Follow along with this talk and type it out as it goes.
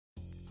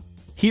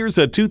Here's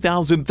a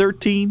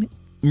 2013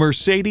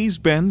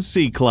 Mercedes-Benz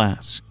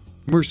C-Class.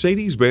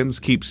 Mercedes-Benz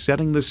keeps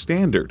setting the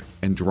standard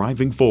and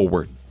driving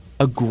forward.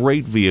 A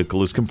great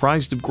vehicle is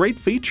comprised of great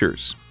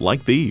features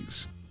like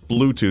these: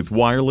 Bluetooth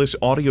wireless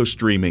audio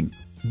streaming,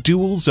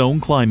 dual zone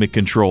climate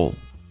control,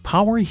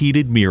 power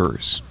heated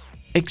mirrors,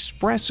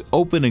 express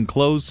open and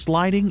closed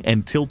sliding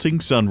and tilting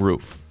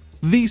sunroof,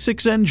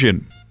 V6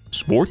 engine,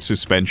 sport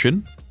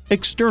suspension,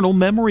 external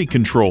memory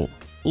control,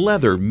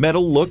 leather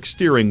metal look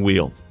steering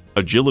wheel,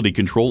 agility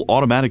control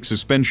automatic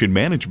suspension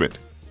management,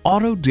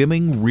 auto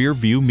dimming rear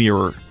view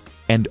mirror,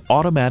 and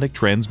automatic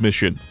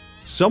transmission.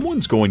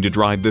 Someone's going to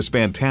drive this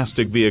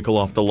fantastic vehicle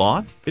off the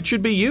lot. It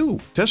should be you.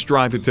 Test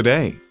drive it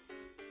today.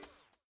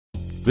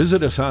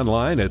 Visit us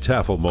online at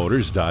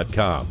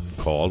tafelmotors.com.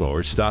 Call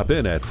or stop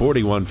in at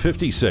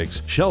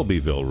 4156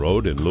 Shelbyville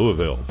Road in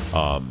Louisville.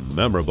 A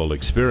memorable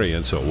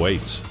experience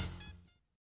awaits.